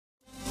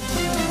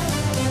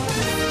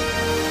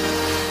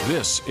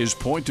This is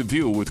Point of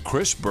View with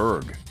Chris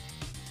Berg.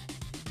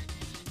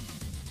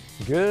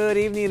 Good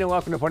evening and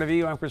welcome to Point of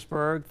View. I'm Chris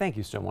Berg. Thank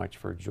you so much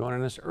for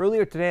joining us.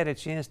 Earlier today, I had a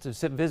chance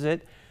to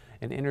visit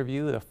and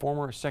interview the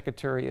former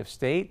Secretary of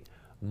State,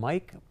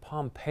 Mike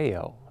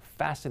Pompeo.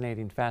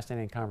 Fascinating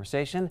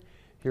conversation.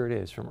 Here it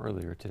is from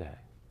earlier today.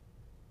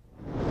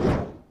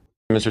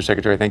 Mr.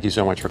 Secretary, thank you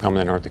so much for coming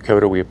to North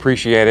Dakota. We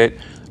appreciate it.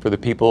 For the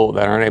people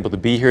that aren't able to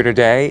be here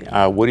today,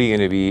 what are you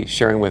going to be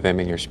sharing with them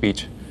in your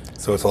speech?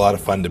 So it's a lot of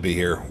fun to be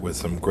here with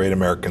some great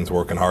Americans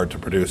working hard to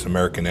produce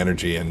American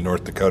energy in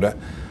North Dakota.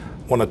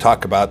 I want to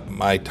talk about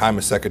my time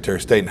as Secretary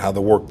of State and how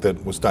the work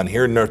that was done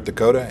here in North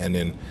Dakota and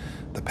in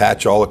the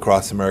patch all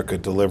across America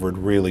delivered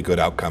really good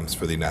outcomes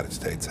for the United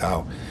States.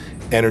 How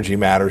energy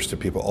matters to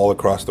people all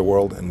across the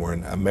world, and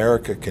when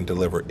America can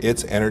deliver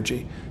its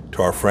energy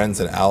to our friends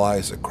and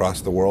allies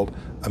across the world,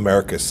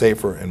 America is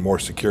safer and more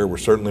secure. We're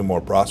certainly more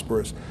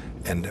prosperous,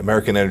 and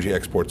American energy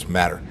exports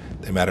matter.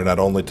 They matter not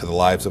only to the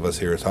lives of us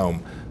here at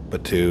home,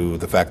 but to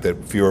the fact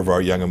that fewer of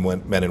our young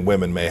men and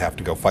women may have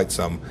to go fight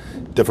some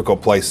difficult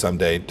place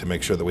someday to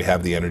make sure that we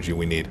have the energy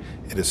we need.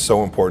 It is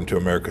so important to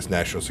America's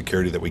national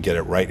security that we get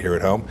it right here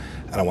at home,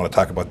 and I want to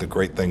talk about the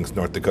great things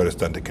North Dakota's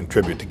done to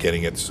contribute to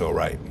getting it so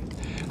right.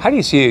 How do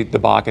you see the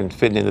Bakken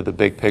fitting into the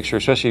big picture,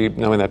 especially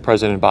knowing that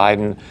President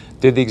Biden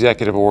did the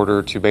executive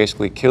order to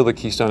basically kill the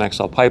Keystone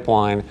XL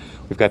pipeline?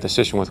 We've got the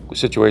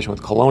situation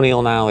with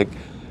Colonial now. Like,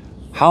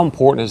 how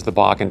important is the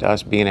Bakken to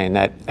us being a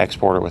net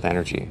exporter with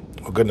energy?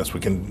 Well, goodness,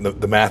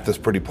 the math is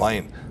pretty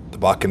plain. The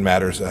Bakken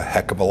matters a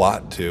heck of a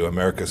lot to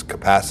America's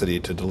capacity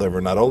to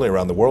deliver not only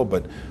around the world,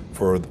 but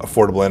for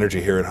affordable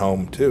energy here at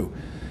home too.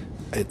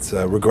 It's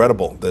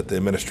regrettable that the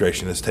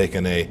administration has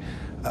taken a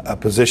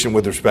position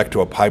with respect to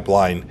a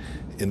pipeline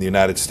in the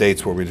United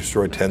States where we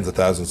destroyed tens of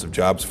thousands of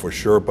jobs for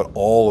sure, but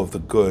all of the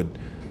good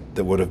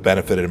that would have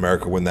benefited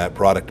America when that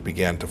product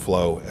began to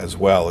flow as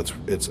well.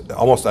 It's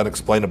almost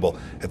unexplainable.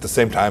 At the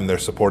same time, they're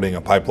supporting a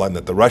pipeline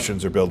that the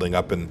Russians are building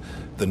up in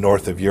the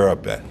north of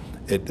Europe.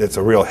 It's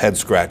a real head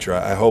scratcher.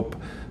 I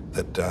hope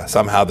that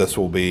somehow this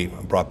will be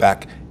brought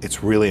back.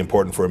 It's really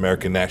important for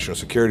American national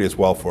security as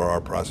well for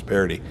our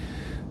prosperity.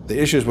 The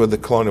issues with the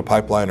Colonial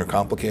Pipeline are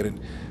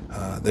complicated.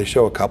 They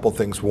show a couple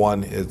things.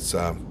 One, it's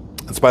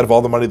in spite of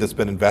all the money that's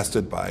been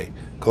invested by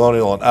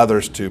Colonial and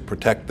others to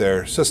protect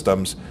their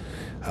systems,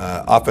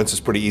 offense is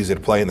pretty easy to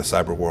play in the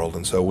cyber world,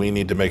 and so we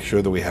need to make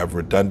sure that we have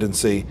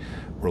redundancy,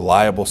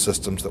 reliable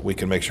systems that we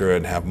can make sure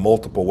and have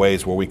multiple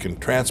ways where we can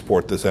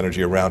transport this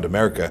energy around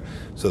America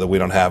so that we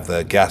don't have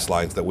the gas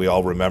lines that we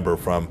all remember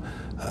from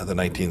the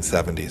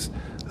 1970s.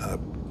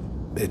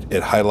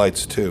 It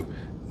highlights, too,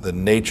 the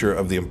nature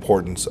of the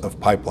importance of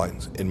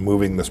pipelines in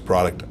moving this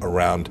product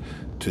around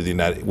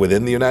to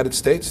within the United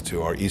States,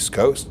 to our East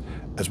Coast,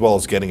 as well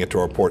as getting it to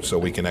our ports so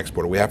we can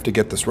export it. We have to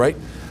get this right.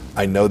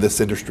 I know this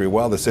industry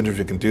well. This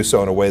industry can do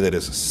so in a way that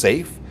is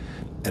safe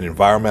and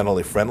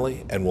environmentally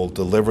friendly and will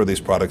deliver these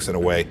products in a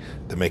way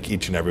to make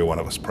each and every one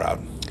of us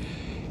proud.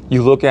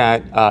 You look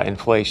at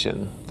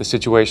inflation, the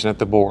situation at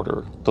the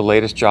border, the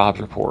latest jobs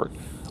report.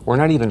 We're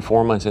not even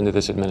 4 months into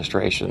this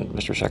administration,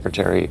 Mr.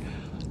 Secretary.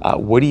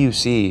 What do you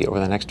see over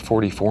the next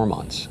 44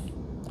 months?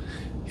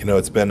 You know,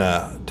 it's been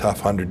a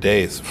tough 100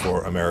 days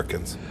for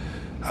Americans.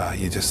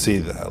 You just see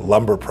the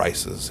lumber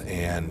prices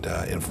and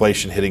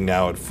inflation hitting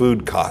now at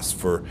food costs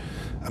for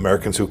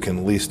Americans who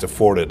can least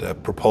afford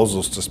it.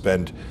 Proposals to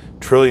spend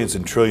trillions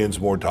and trillions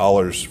more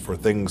dollars for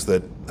things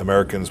that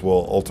Americans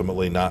will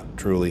ultimately not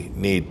truly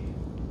need.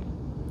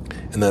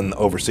 And then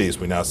overseas,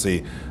 we now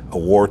see a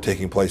war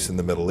taking place in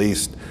the Middle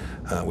East.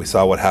 We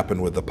saw what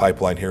happened with the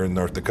pipeline here in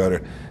North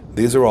Dakota.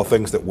 These are all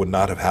things that would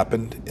not have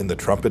happened in the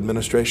Trump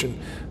administration.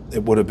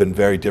 It would have been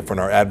very different.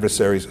 Our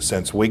adversaries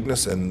sense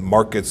weakness, and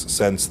markets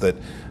sense that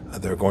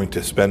they're going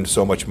to spend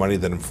so much money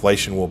that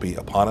inflation will be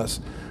upon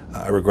us.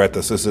 I regret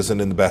this. This isn't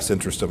in the best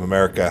interest of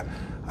America.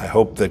 I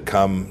hope that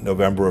come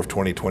November of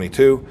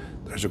 2022,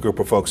 there's a group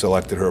of folks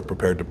elected who are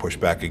prepared to push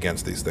back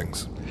against these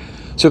things.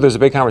 So there's a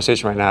big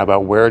conversation right now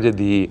about where did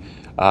the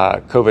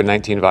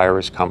COVID-19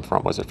 virus come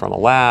from? Was it from a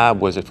lab?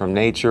 Was it from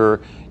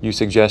nature? You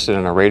suggested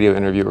in a radio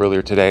interview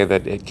earlier today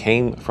that it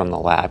came from the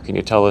lab. Can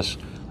you tell us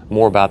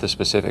more about the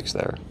specifics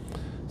there?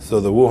 So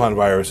the Wuhan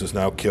virus has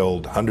now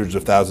killed hundreds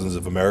of thousands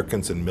of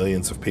Americans and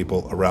millions of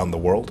people around the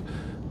world.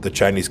 The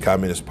Chinese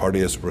Communist Party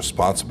is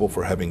responsible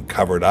for having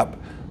covered up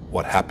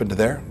what happened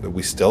there.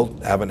 We still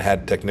haven't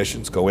had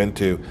technicians go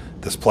into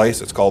this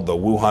place. It's called the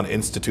Wuhan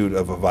Institute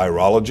of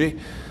Virology.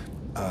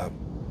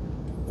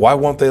 Why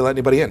won't they let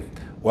anybody in?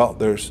 Well,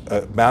 there's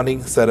a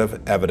mounting set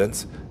of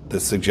evidence that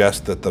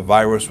suggests that the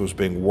virus was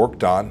being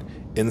worked on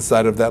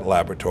inside of that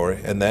laboratory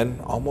and then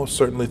almost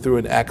certainly through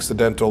an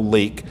accidental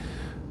leak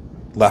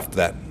left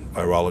that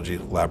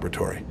virology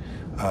laboratory.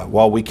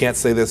 While we can't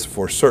say this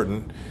for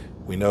certain,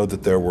 we know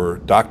that there were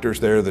doctors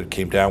there that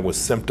came down with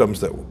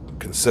symptoms that were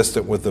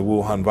consistent with the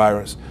Wuhan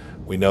virus.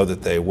 We know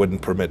that they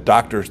wouldn't permit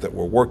doctors that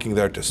were working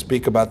there to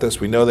speak about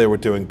this. We know they were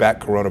doing bat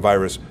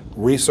coronavirus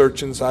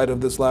research inside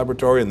of this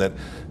laboratory, and that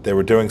they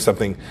were doing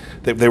something,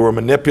 they were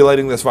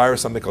manipulating this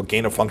virus, something called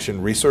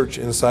gain-of-function research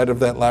inside of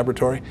that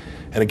laboratory.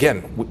 And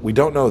again, we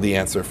don't know the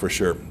answer for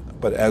sure,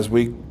 but as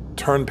we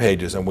turn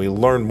pages and we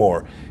learn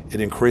more, it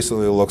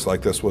increasingly looks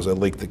like this was a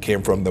leak that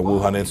came from the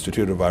Wuhan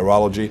Institute of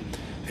Virology.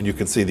 And you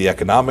can see the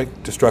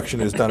economic destruction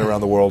is done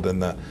around the world,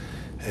 and the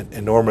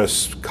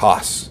enormous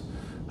costs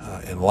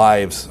and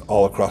lives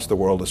all across the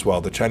world as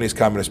well. The Chinese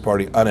Communist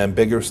Party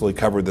unambiguously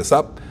covered this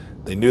up.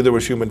 They knew there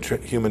was human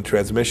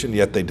transmission,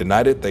 yet they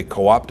denied it. They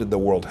co-opted the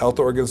World Health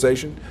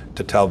Organization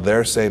to tell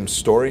their same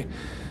story.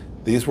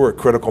 These were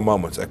critical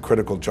moments, a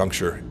critical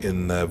juncture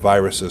in the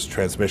virus's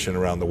transmission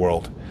around the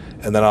world.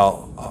 And then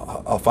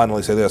I'll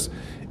finally say this: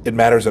 it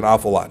matters an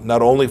awful lot,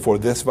 not only for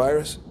this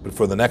virus, but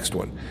for the next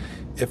one.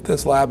 If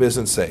this lab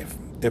isn't safe,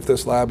 if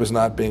this lab is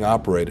not being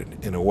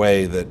operated in a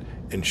way that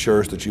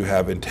ensures that you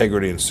have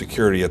integrity and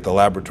security at the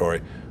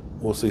laboratory,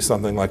 we'll see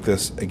something like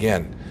this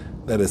again.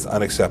 That is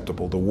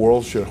unacceptable. The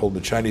world should hold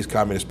the Chinese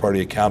Communist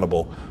Party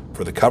accountable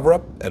for the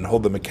cover-up and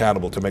hold them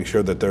accountable to make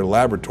sure that their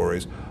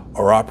laboratories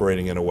are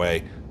operating in a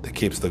way that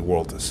keeps the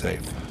world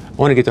safe. I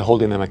want to get to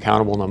holding them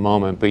accountable in a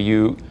moment, but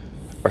you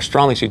are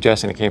strongly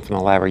suggesting it came from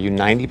the lab. Are you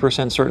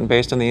 90% certain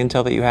based on the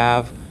intel that you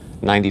have?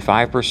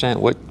 95%?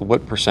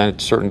 What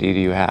percentage certainty do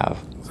you have?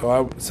 So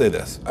I would say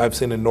this: I've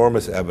seen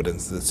enormous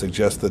evidence that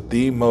suggests that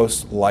the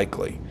most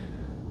likely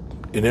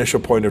initial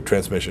point of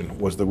transmission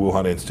was the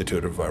Wuhan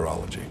Institute of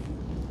Virology.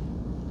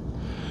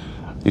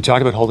 You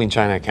talked about holding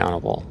China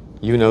accountable.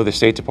 You know the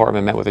State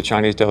Department met with a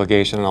Chinese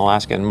delegation in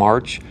Alaska in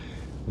March.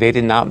 They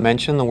did not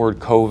mention the word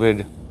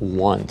COVID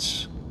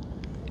once.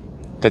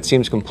 That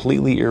seems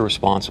completely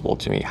irresponsible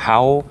to me.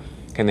 How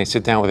can they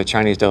sit down with a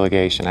Chinese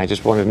delegation? I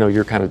just wanted to know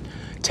your kind of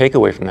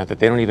takeaway from that they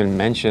don't even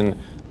mention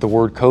the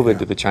word COVID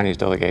to the Chinese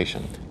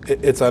delegation.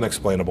 It's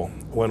unexplainable.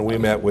 When we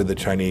met with the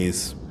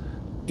Chinese,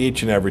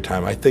 each and every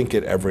time, I think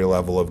at every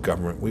level of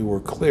government, we were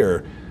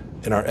clear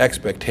in our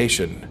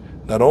expectation,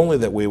 not only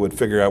that we would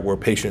figure out where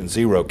patient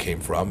zero came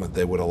from, that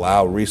they would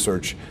allow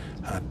researchers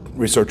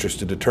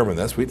to determine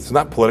this. It's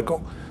not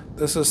political.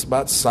 This is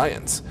about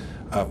science.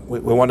 We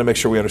wanted to make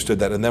sure we understood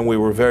that. And then we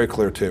were very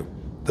clear, too,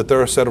 that there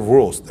are a set of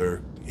rules. There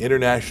are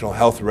international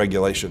health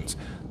regulations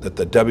that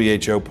the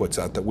WHO puts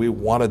out, that we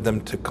wanted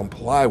them to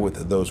comply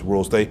with those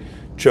rules. They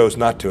chose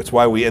not to. It's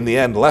why we, in the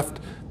end, left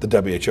the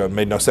WHO. It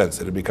made no sense.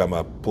 It had become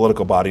a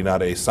political body,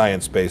 not a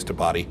science-based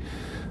body.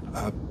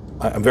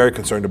 I'm very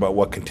concerned about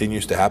what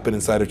continues to happen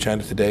inside of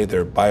China today.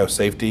 Their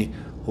biosafety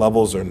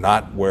levels are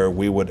not where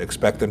we would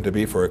expect them to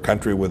be for a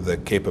country with the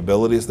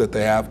capabilities that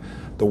they have.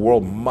 The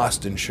world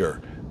must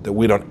ensure that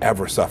we don't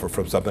ever suffer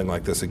from something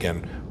like this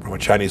again from a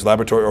Chinese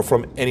laboratory or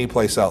from any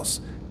place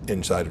else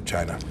inside of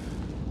China.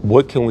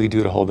 What can we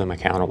do to hold them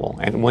accountable?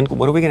 And when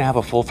are we going to have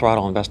a full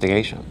throttle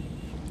investigation?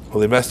 Well,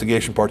 the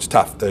investigation part's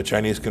tough. The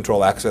Chinese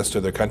control access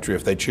to their country.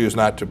 If they choose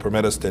not to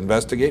permit us to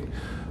investigate,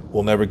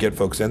 we'll never get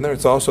folks in there.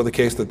 It's also the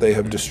case that they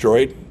have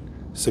destroyed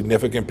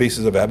significant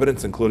pieces of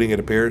evidence, including, it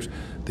appears,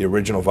 the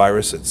original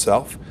virus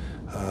itself.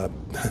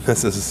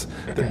 This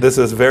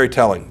is very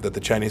telling that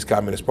the Chinese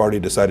Communist Party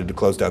decided to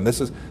close down.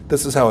 This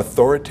is how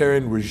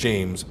authoritarian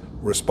regimes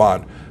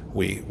respond.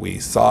 We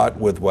saw it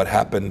with what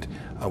happened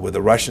with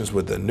the Russians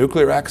with the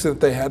nuclear accident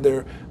they had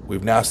there.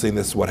 We've now seen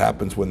this is what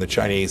happens when the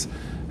Chinese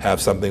have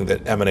something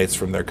that emanates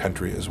from their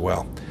country as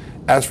well.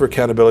 As for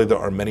accountability, there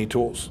are many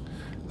tools.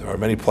 There are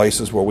many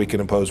places where we can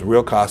impose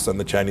real costs on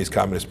the Chinese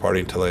Communist Party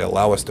until they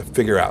allow us to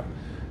figure out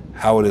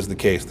how it is the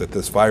case that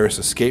this virus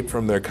escaped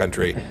from their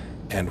country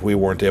and we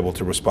weren't able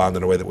to respond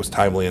in a way that was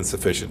timely and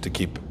sufficient to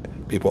keep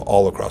people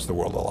all across the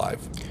world alive.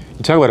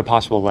 You talk about a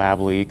possible lab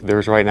leak.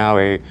 There's right now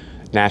a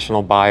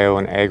National Bio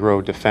and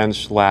Agro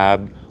Defense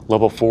Lab,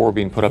 Level 4,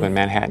 being put up in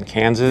Manhattan,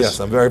 Kansas. Yes,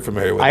 I'm very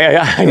familiar with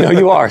it. I know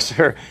you are,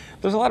 sir.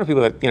 There's a lot of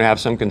people that have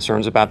some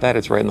concerns about that.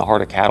 It's right in the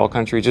heart of cattle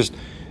country. Just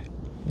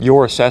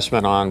your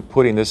assessment on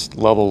putting this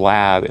level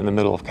lab in the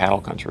middle of cattle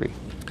country.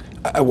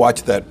 I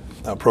watched that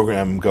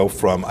program go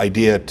from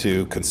idea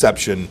to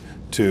conception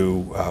to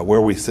where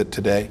we sit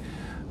today.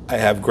 I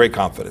have great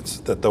confidence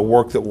that the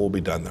work that will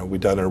be done there will be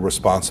done in a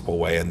responsible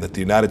way, and that the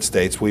United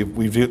States,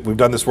 we've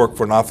done this work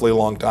for an awfully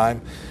long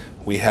time.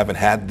 We haven't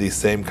had these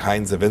same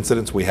kinds of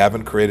incidents. We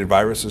haven't created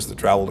viruses that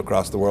traveled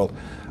across the world.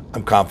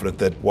 I'm confident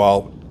that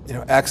while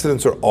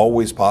accidents are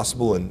always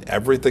possible in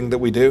everything that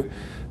we do,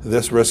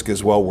 this risk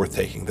is well worth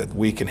taking, that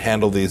we can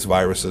handle these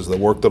viruses. The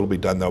work that will be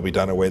done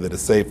in a way that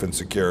is safe and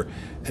secure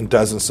and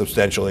doesn't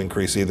substantially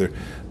increase either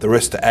the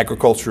risk to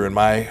agriculture in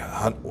my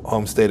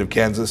home state of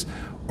Kansas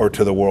or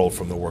to the world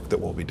from the work that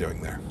we'll be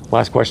doing there.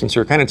 Last question,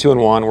 sir. Kind of 2 in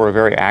 1. We're a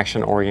very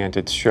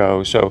action-oriented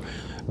show. So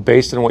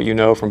based on what you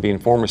know from being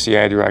former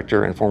CIA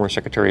director and former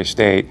Secretary of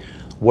State,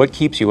 what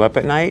keeps you up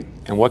at night,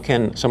 and what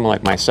can someone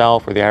like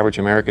myself or the average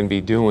American be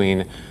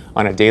doing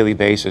on a daily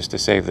basis to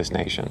save this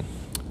nation?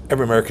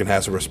 Every American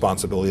has a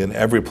responsibility in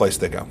every place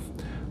they go,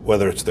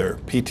 whether it's their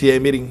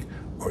PTA meeting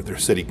or their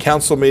city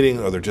council meeting,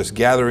 or they're just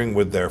gathering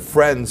with their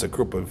friends, a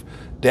group of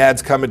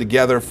dads coming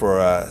together for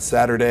a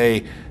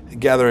Saturday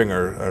gathering,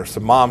 or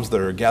some moms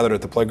that are gathered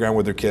at the playground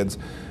with their kids.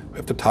 We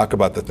have to talk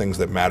about the things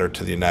that matter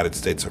to the United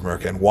States of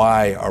America and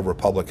why our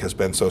republic has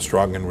been so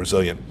strong and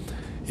resilient.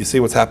 You see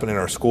what's happening in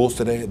our schools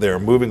today? They're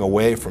moving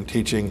away from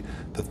teaching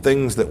the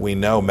things that we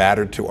know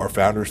mattered to our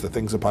founders, the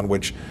things upon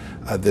which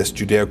this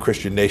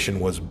Judeo-Christian nation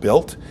was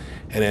built.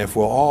 And if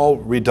we'll all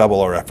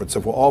redouble our efforts,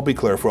 if we'll all be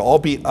clear, if we'll all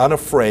be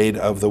unafraid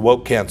of the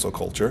woke cancel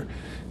culture,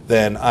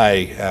 then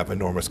I have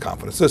enormous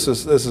confidence. This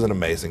is an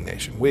amazing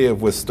nation. We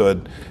have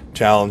withstood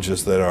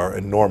challenges that are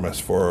enormous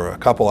for a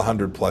couple of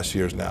 100+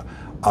 years now.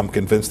 I'm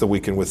convinced that we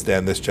can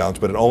withstand this challenge,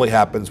 but it only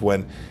happens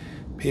when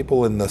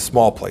people in the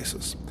small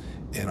places,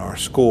 in our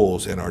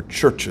schools, in our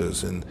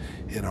churches, in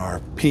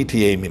our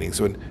PTA meetings,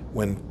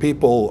 when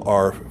people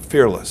are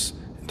fearless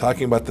in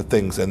talking about the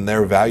things and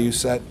their value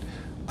set,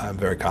 I'm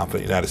very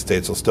confident the United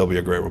States will still be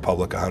a great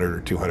republic 100 or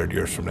 200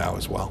 years from now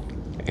as well.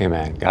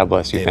 Amen. God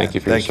bless you. Amen. Thank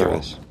you for your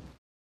service.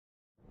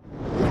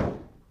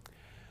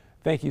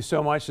 Thank you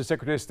so much to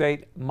Secretary of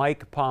State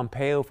Mike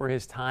Pompeo for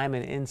his time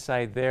and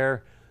insight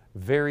there.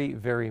 Very,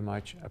 very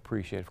much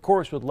appreciated. Of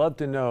course, we'd love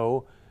to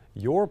know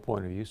your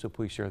point of view, so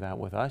please share that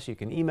with us. You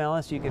can email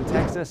us, you can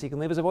text us, you can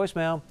leave us a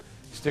voicemail.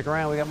 Stick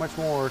around, we got much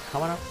more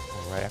coming up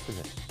right after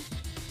this.